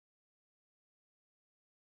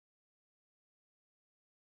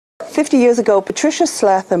50 years ago, Patricia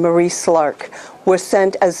Sleth and Marie Slark were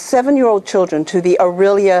sent as 7-year-old children to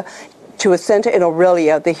a centre in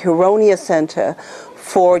Aurelia, the Huronia Centre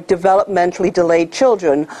for developmentally delayed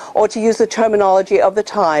children, or to use the terminology of the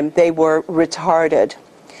time, they were retarded.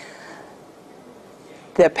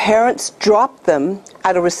 Their parents dropped them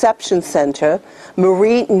at a reception centre.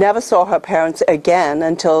 Marie never saw her parents again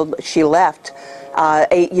until she left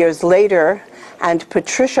 8 years later. And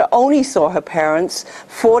Patricia only saw her parents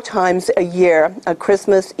 4 times a year, at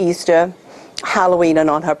Christmas, Easter, Halloween, and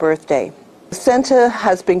on her birthday. The centre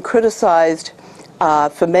has been criticized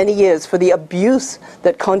for many years for the abuse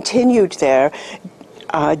that continued there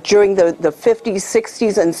during the 50s,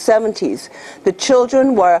 60s, and 70s. The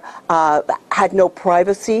children had no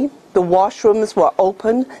privacy. The washrooms were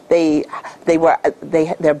open.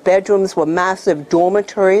 Their bedrooms were massive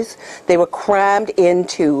dormitories. They were crammed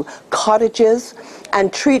into cottages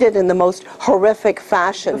and treated in the most horrific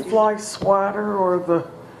fashion. The fly swatter, or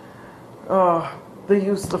they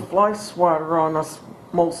used the fly swatter on us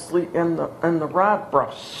mostly in the rod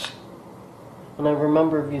brush. And I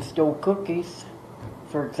remember if you stole cookies,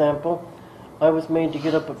 for example, I was made to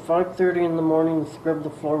get up at 5:30 in the morning and scrub the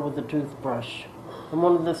floor with a toothbrush. And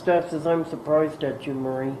one of the staff says, "I'm surprised at you,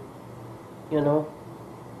 Marie." You know?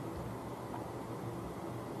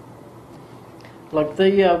 Like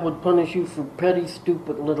they would punish you for petty,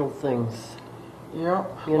 stupid little things. Yeah.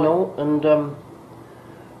 You know? And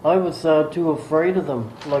I was too afraid of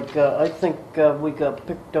them. Like, I think we got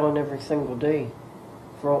picked on every single day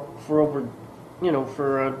for over, you know,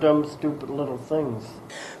 for dumb, stupid little things.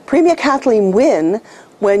 Premier Kathleen Wynne,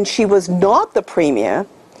 when she was not the Premier,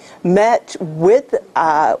 met with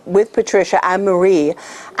Patricia and Marie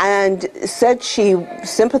and said she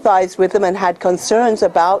sympathized with them and had concerns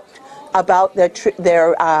about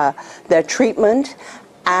their treatment,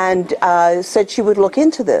 and said she would look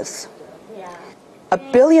into this. A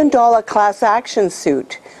 $1 billion class action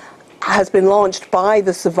suit has been launched by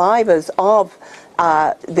the survivors of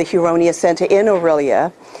the Huronia Centre in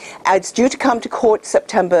Aurelia. It's due to come to court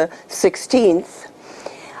September 16th.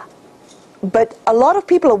 But a lot of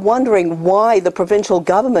people are wondering why the provincial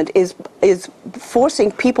government is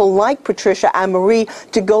forcing people like Patricia and Marie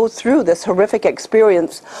to go through this horrific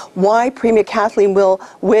experience. Why Premier Kathleen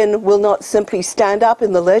Wynne will not simply stand up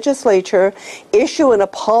in the legislature, issue an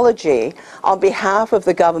apology on behalf of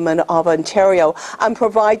the government of Ontario, and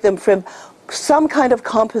provide them from some kind of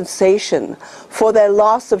compensation for their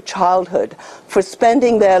loss of childhood, for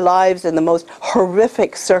spending their lives in the most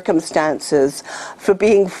horrific circumstances, for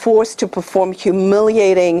being forced to perform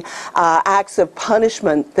humiliating acts of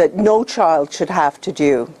punishment that no child should have to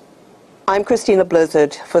do. I'm Christina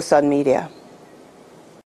Blizzard for Sun Media.